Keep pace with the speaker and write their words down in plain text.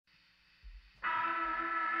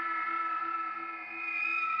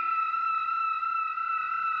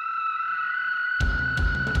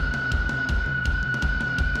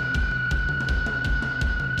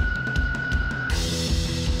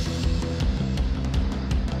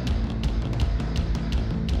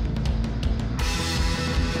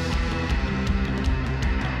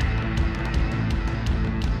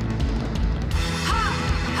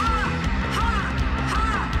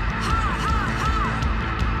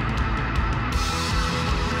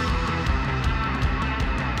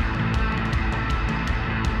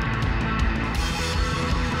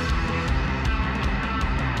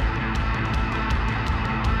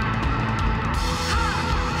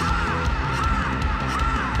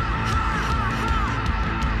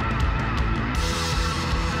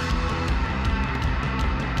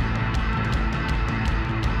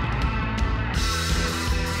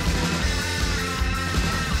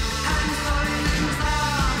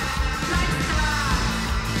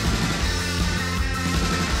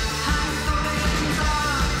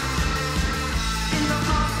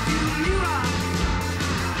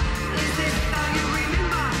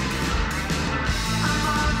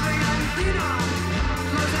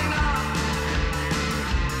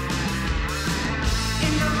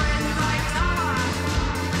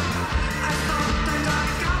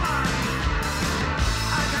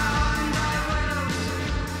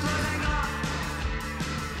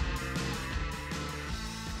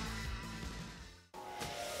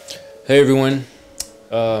Hey everyone,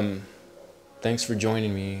 thanks for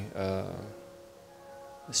joining me.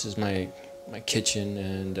 This is my kitchen,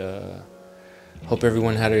 and hope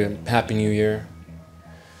everyone had a happy new year.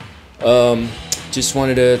 Just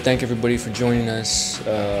wanted to thank everybody for joining us.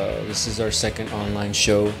 This is our second online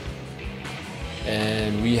show,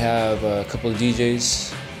 and we have a couple of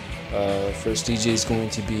DJs. First DJ is going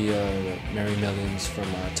to be Mary Millions from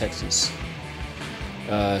Texas.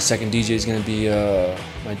 Second DJ is going to be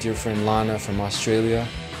my dear friend Lana from Australia.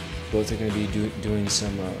 Both are going to be doing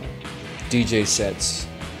some DJ sets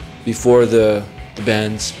before the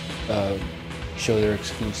bands show their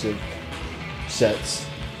exclusive sets.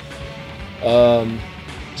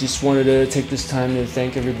 Just wanted to take this time to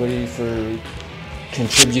thank everybody for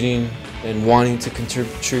contributing and wanting to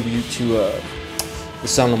contribute to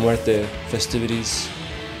the Muerte festivities.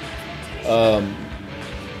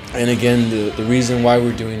 And again, the reason why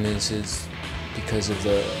we're doing this is because of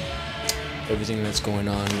everything that's going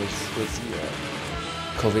on with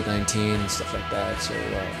the COVID-19 and stuff like that. So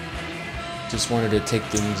just wanted to take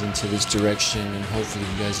things into this direction, and hopefully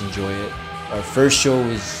you guys enjoy it. Our first show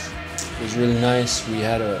was really nice. We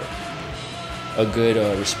had a good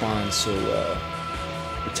response, so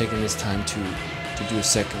we're taking this time to do a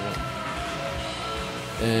second one.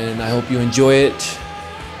 And I hope you enjoy it.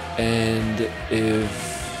 And if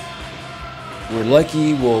we're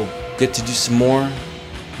lucky, we'll get to do some more.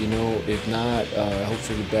 You know, if not, I hope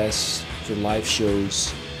for the best for live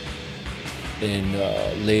shows in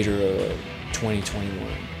later 2021. You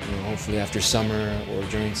know, hopefully after summer or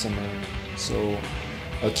during summer. So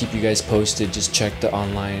I'll keep you guys posted. Just check the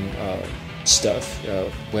online stuff,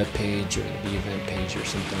 web page or the event page or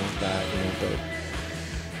something like that. You know,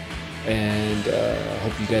 and I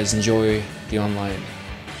hope you guys enjoy the online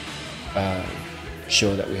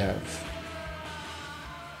show that we have.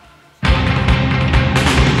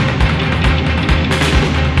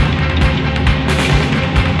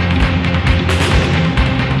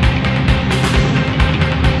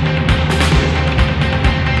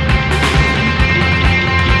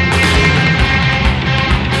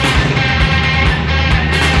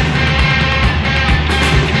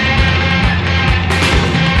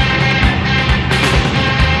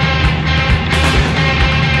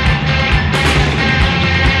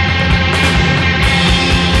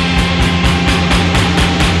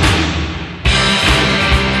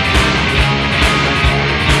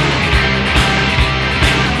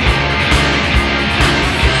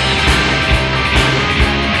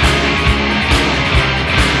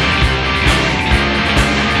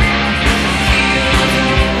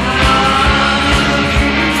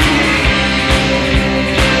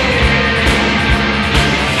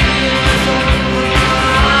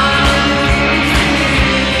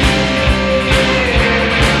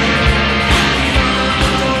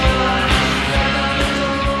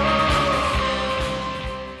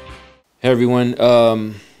 Hey everyone,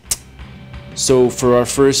 so for our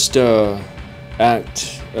first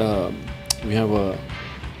act, we have a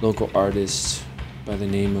local artist by the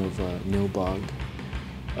name of Nilbog.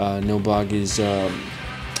 Nilbog is a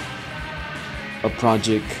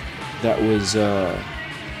project that was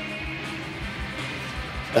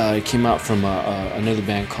it came out from another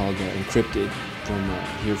band called Encrypted from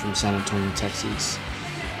here from San Antonio, Texas,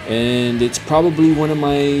 and it's probably one of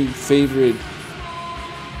my favorite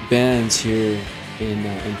bands here in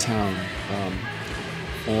town.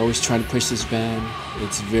 I always try to push this band.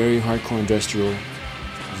 It's very hardcore industrial,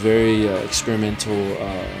 very experimental,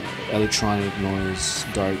 electronic noise,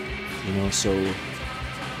 dark, you know. So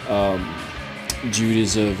Jude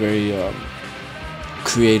is a very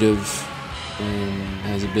creative and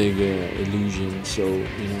has a big illusion. So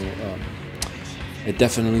you know, I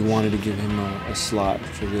definitely wanted to give him a slot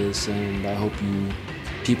for this, and I hope you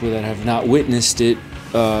people that have not witnessed it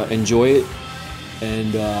enjoy it.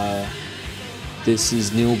 And this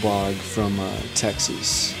is Nilbog from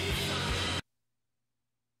Texas.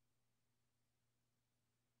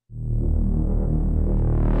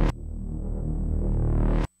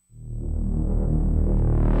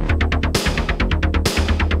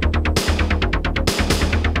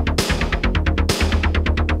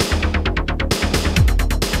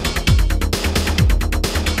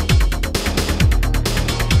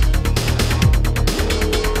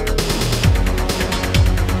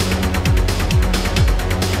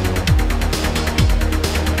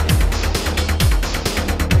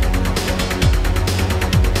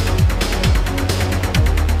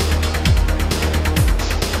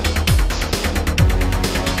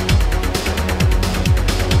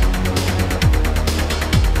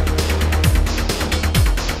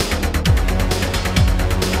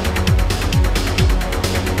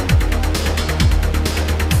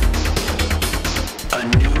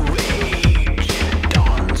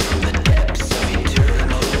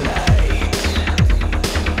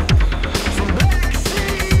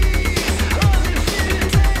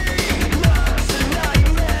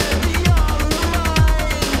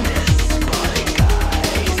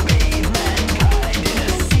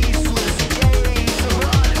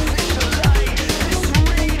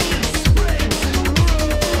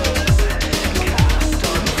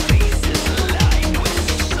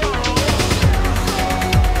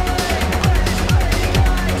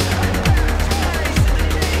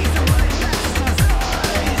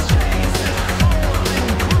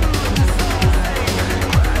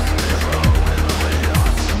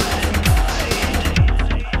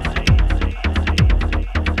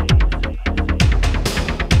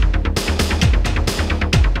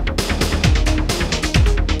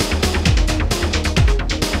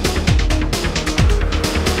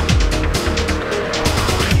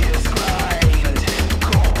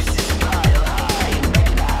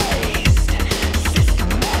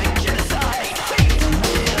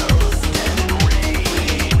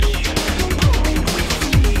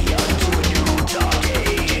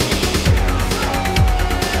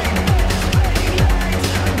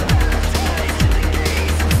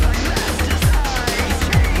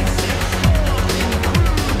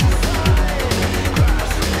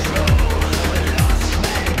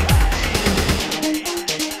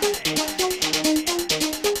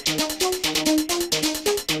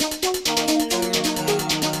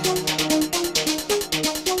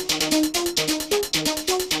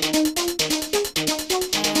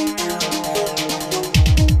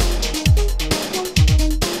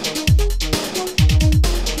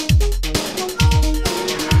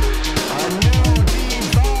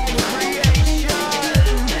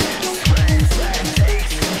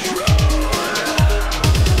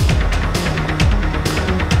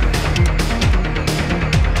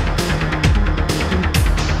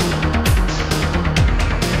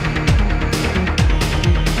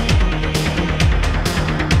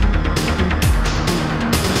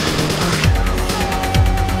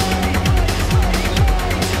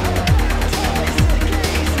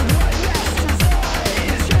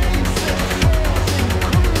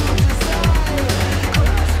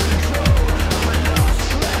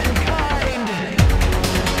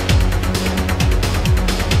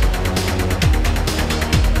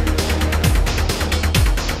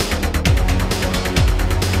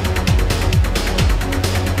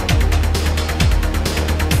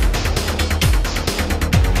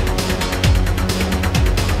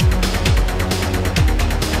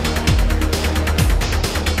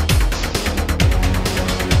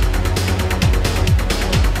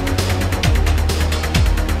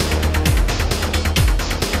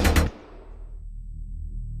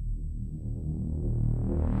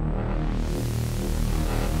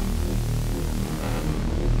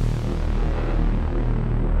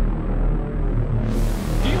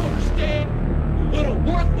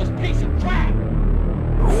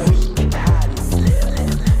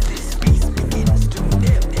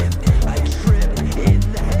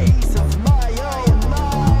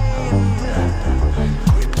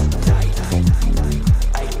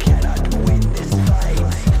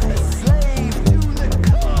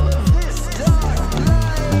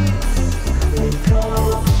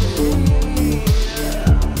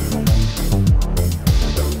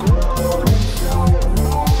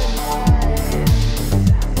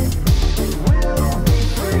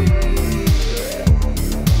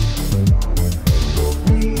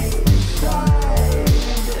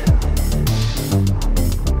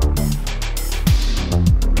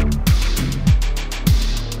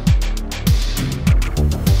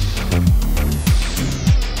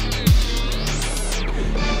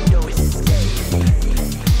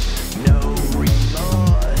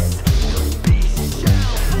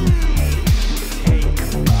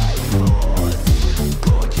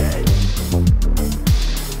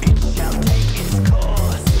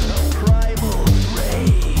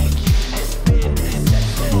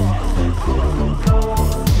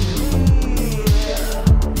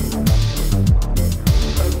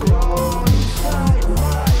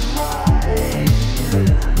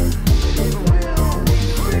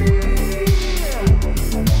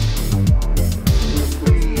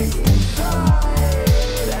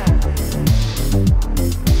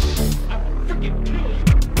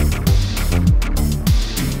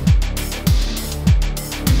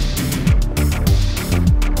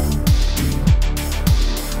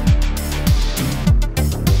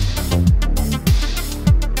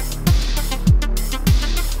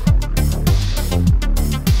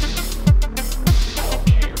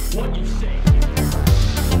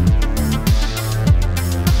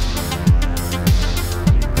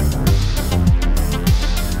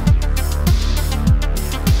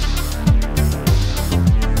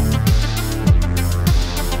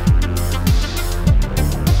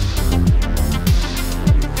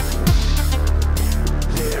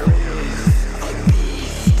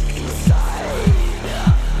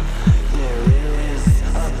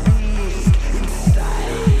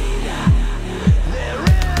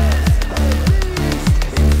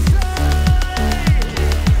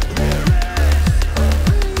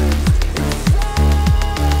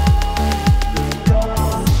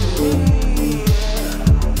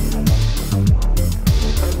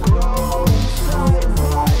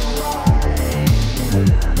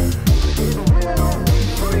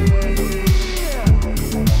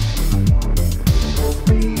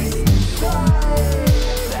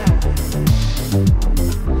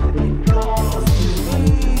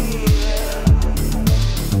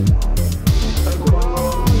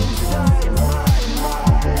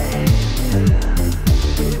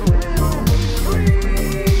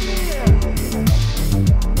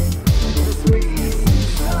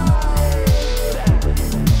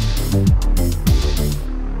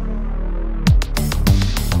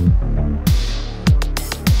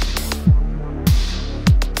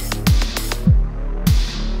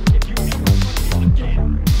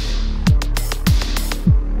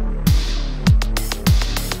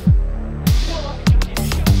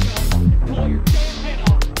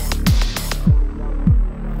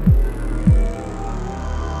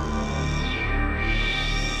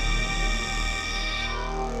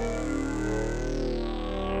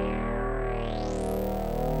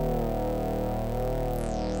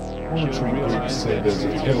 Monitoring groups say there's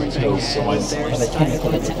a telltale sign of a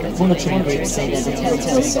chemical. Monitoring groups say there's a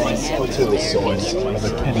telltale sign. Telltale sign of a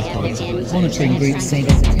chemical. Monitoring groups say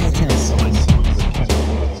there's a telltale sign.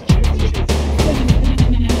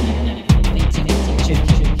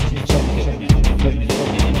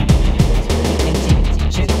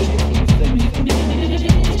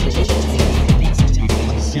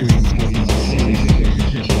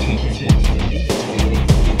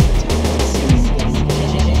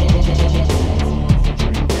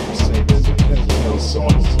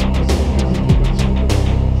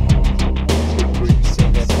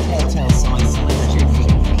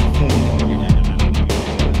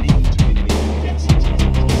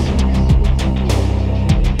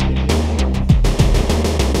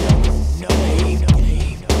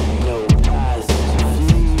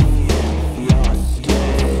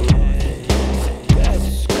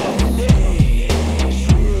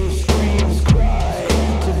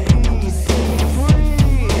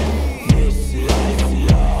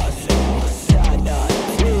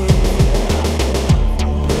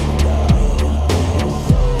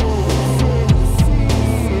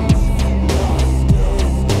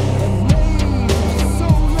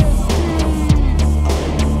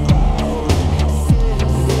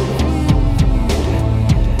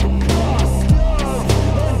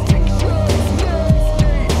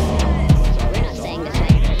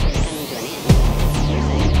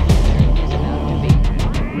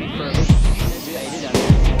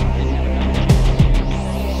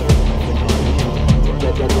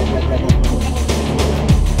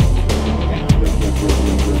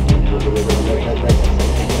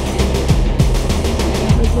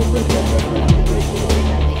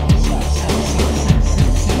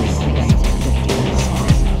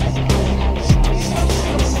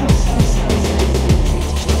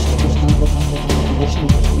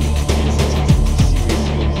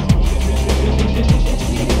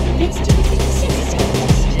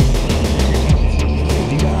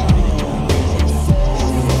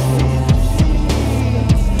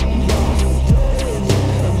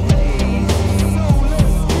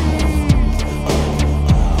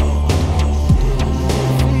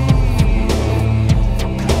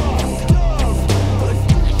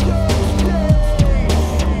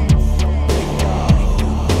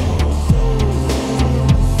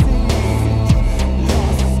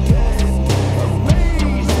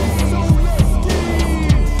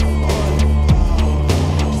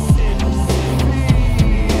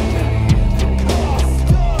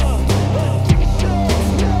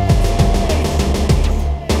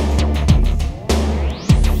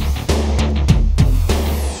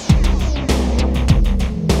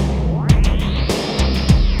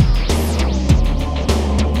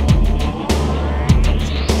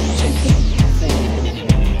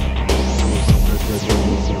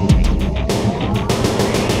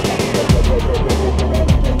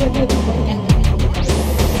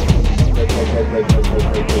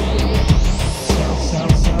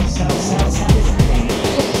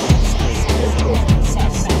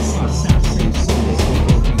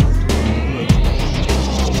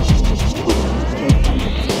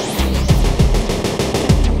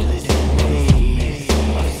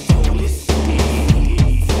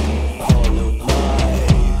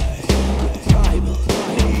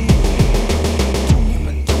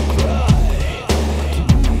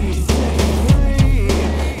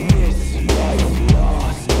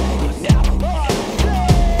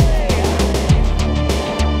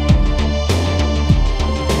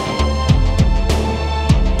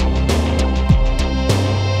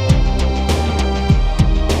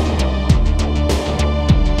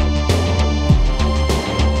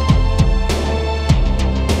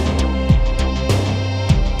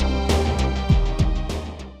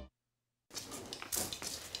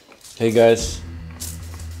 Hey guys,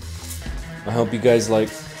 I hope you guys like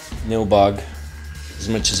Nilbog as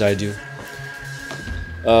much as I do.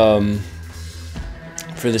 For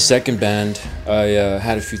the second band, I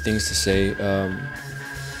had a few things to say.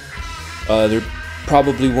 They're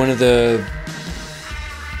probably one of the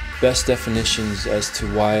best definitions as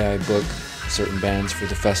to why I book certain bands for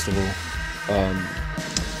the festival.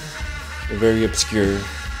 They're very obscure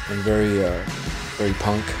and very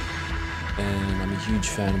punk, and I'm a huge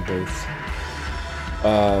fan of both.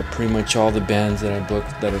 Pretty much all the bands that I book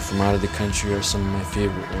that are from out of the country are some of my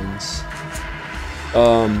favorite ones.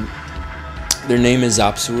 Their name is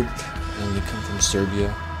Apsurd, and they come from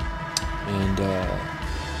Serbia, and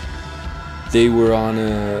they were on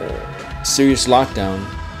a serious lockdown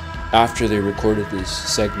after they recorded this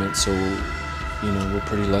segment, so you know, we're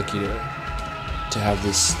pretty lucky to have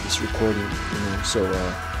this recording, you know. So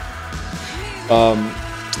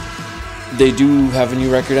they do have a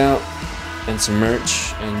new record out and some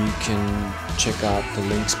merch, and you can check out the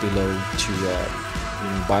links below to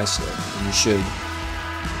buy stuff, and you should.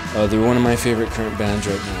 They're one of my favorite current bands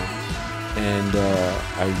right now, and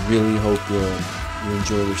I really hope you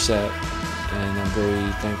enjoy their set, and I'm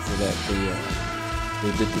very thankful that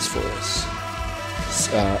they did this for us.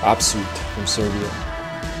 Apsurd from Serbia.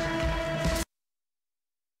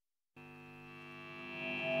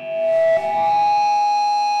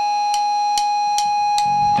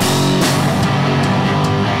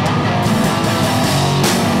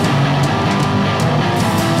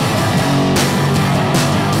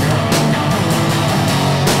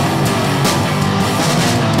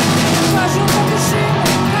 Kažu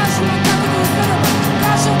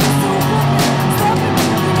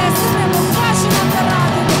nam da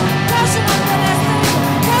radimo, kažu nam da nestanemo.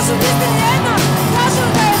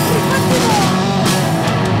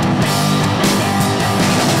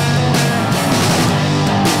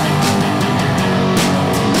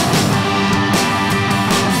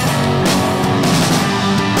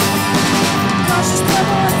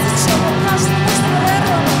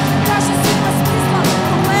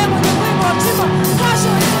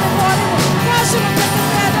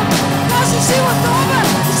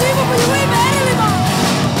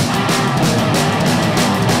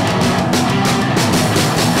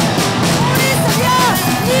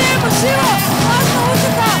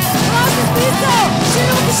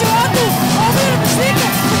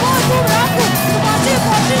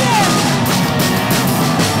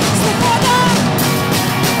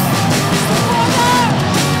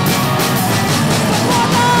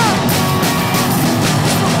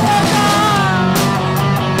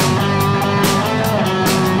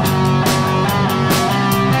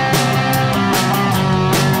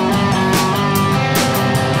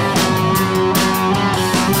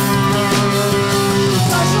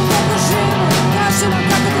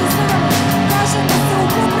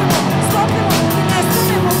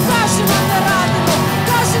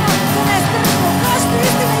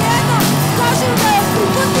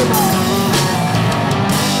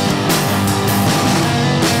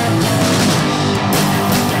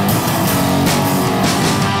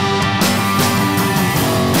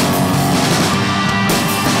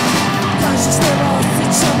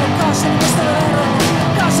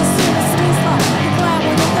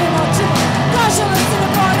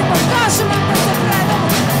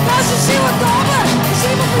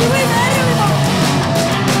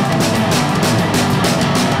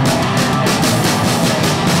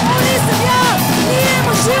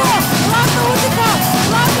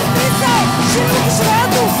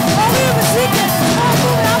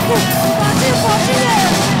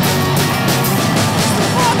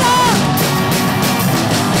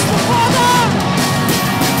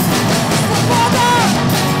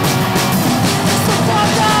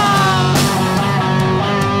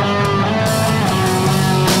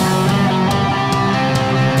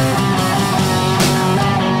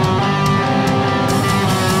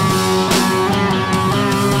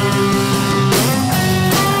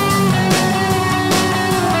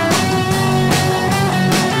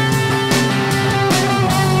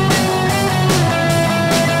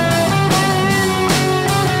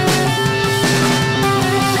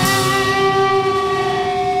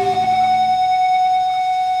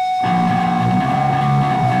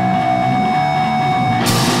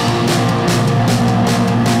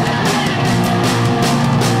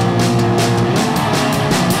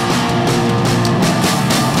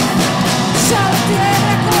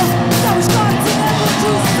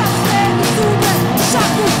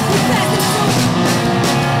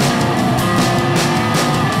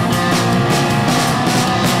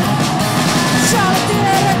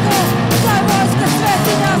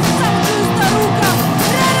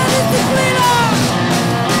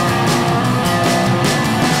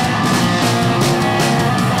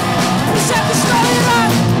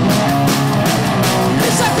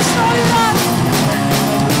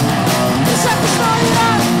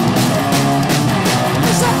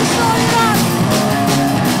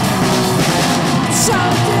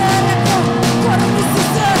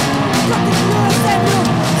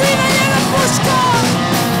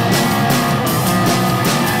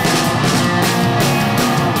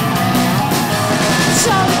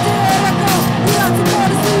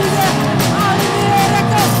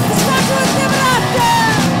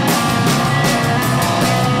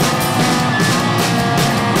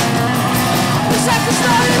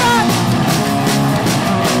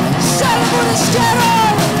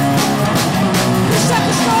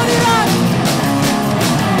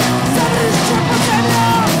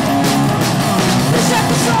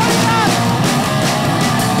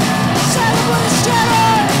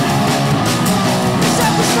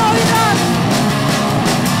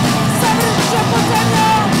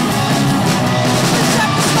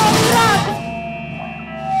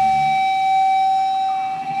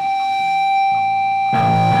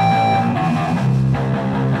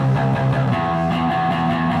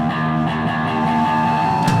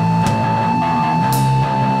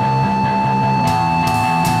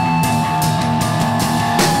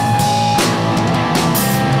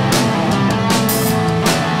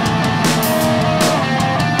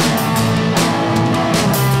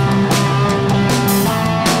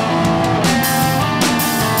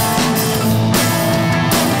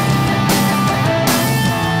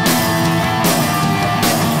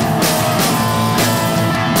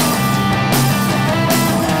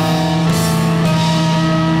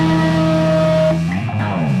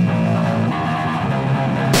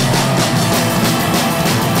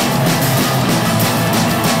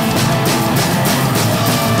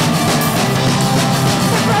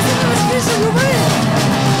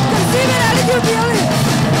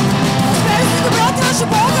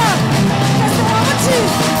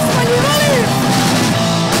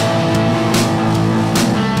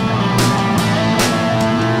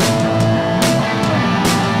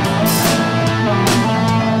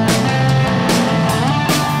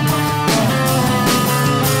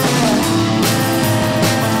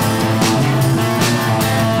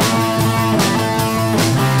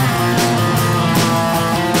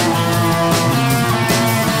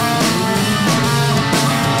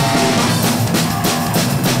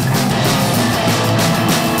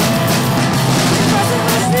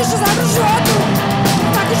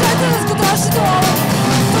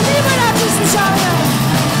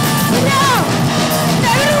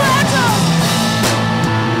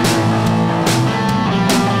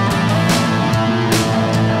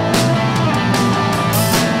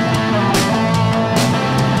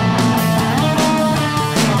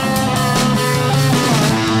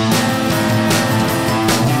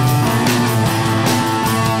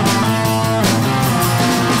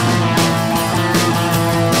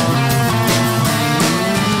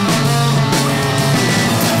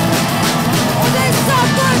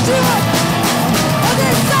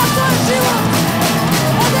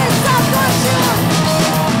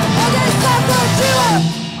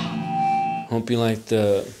 you like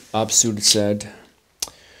the Apsurd said.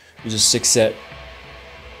 It was a 6-set.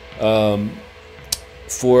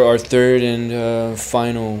 For our third and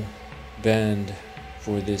final band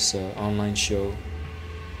for this online show.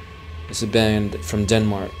 It's a band from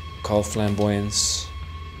Denmark called Flamboyance,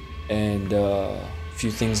 and a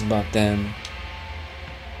few things about them.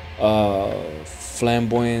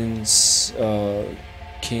 Flamboyance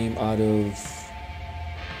came out of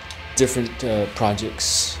different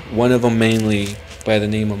projects. One of them mainly by the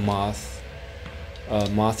name of Moth.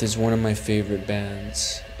 Moth is one of my favorite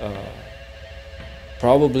bands,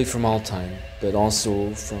 probably from all time, but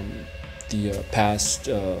also from the past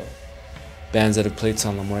bands that have played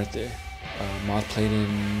San La Muerte. Moth played in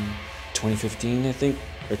 2015, I think,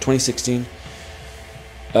 or 2016.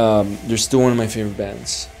 They're still one of my favorite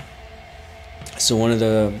bands. So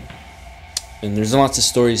and there's lots of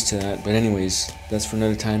stories to that, but anyways, that's for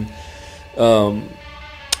another time.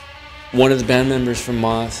 One of the band members from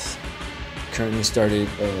Moth currently started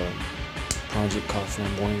a project called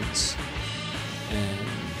Flamboyance, and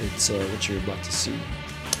it's what you're about to see.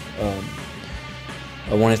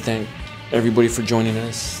 I want to thank everybody for joining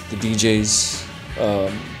us, the DJs,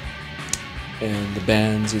 and the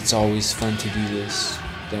bands. It's always fun to do this,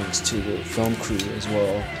 thanks to the film crew as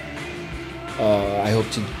well. I hope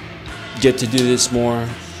to get to do this more.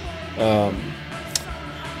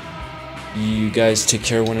 You guys take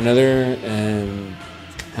care of one another, and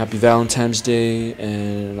happy Valentine's Day,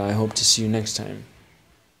 and I hope to see you next time.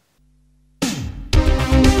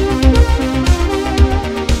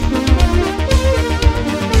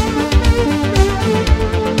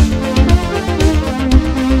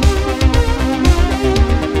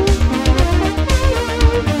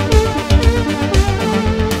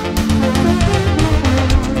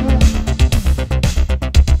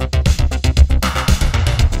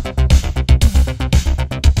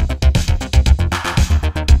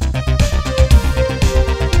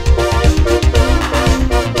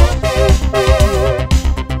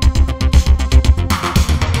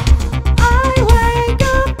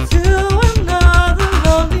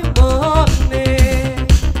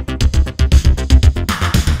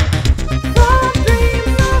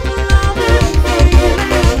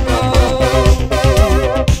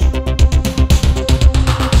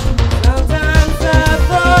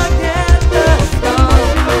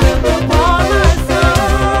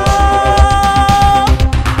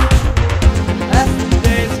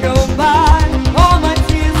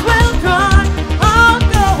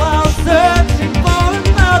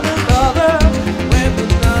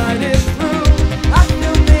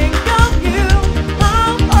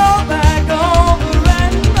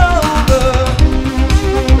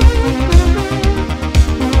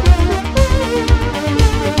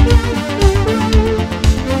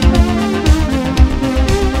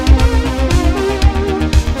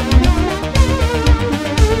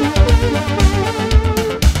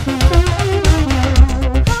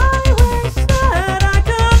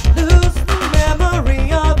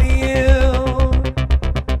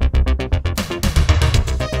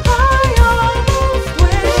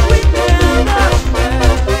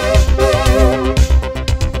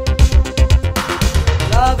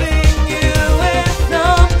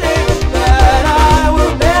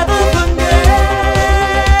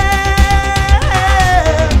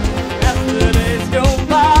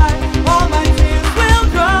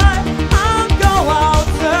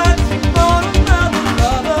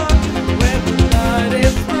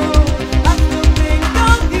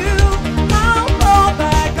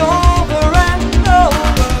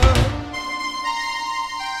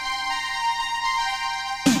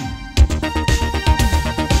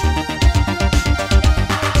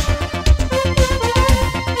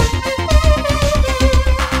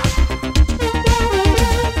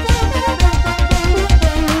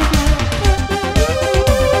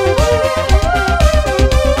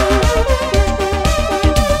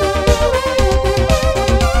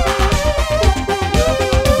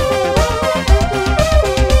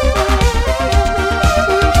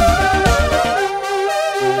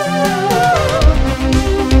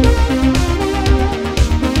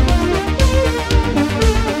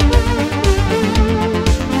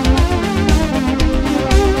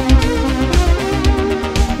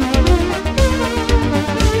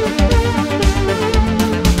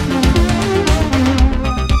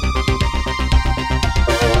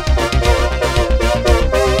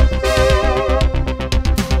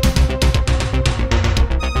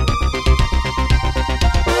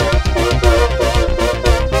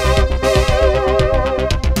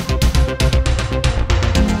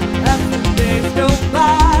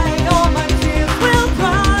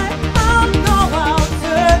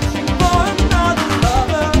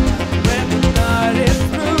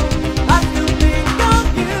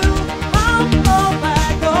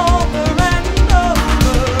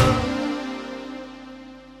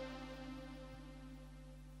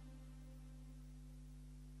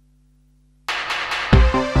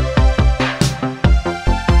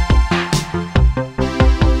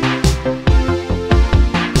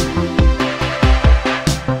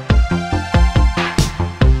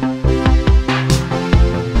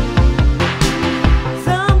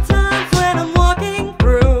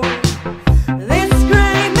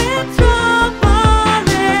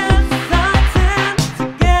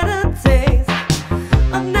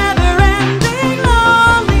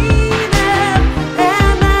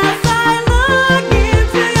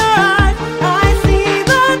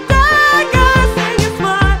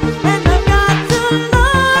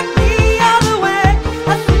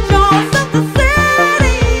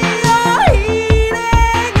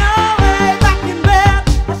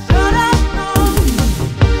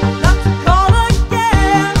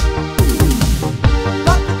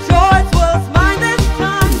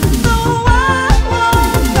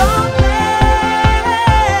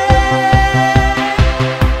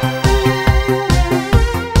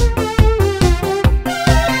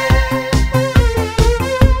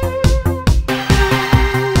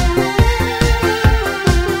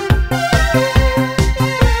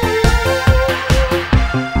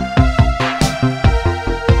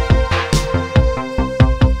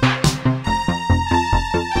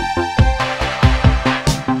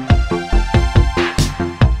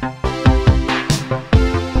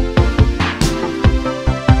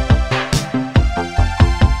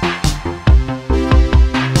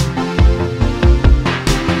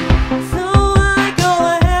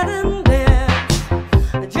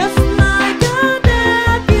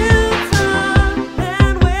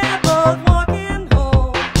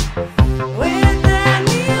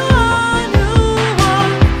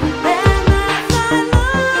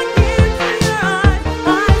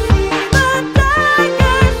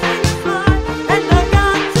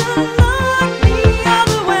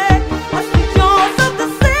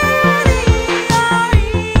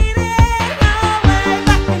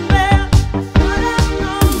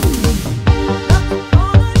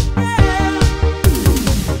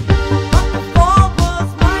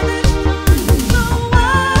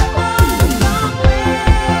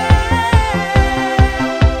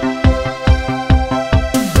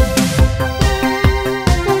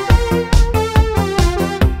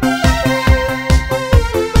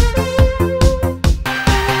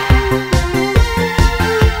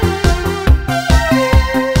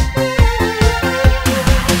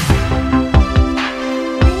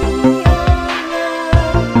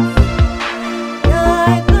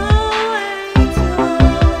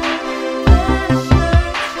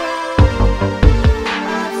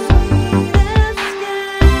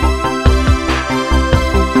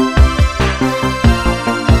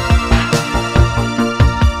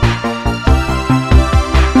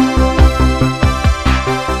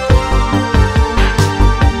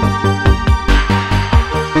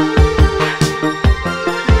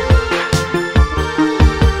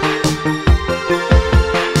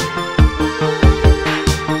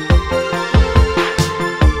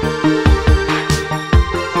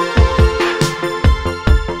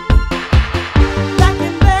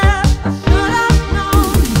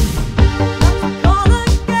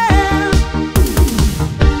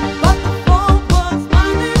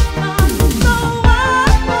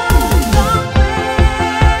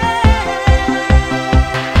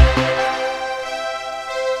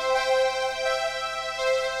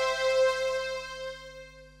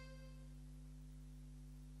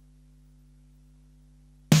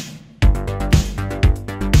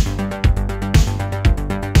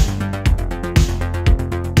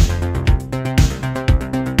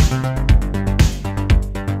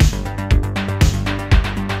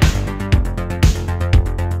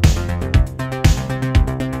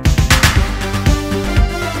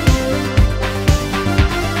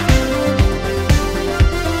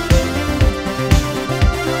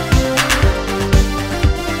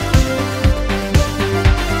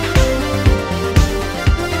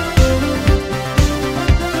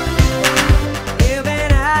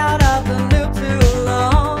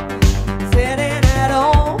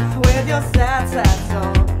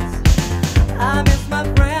 I've been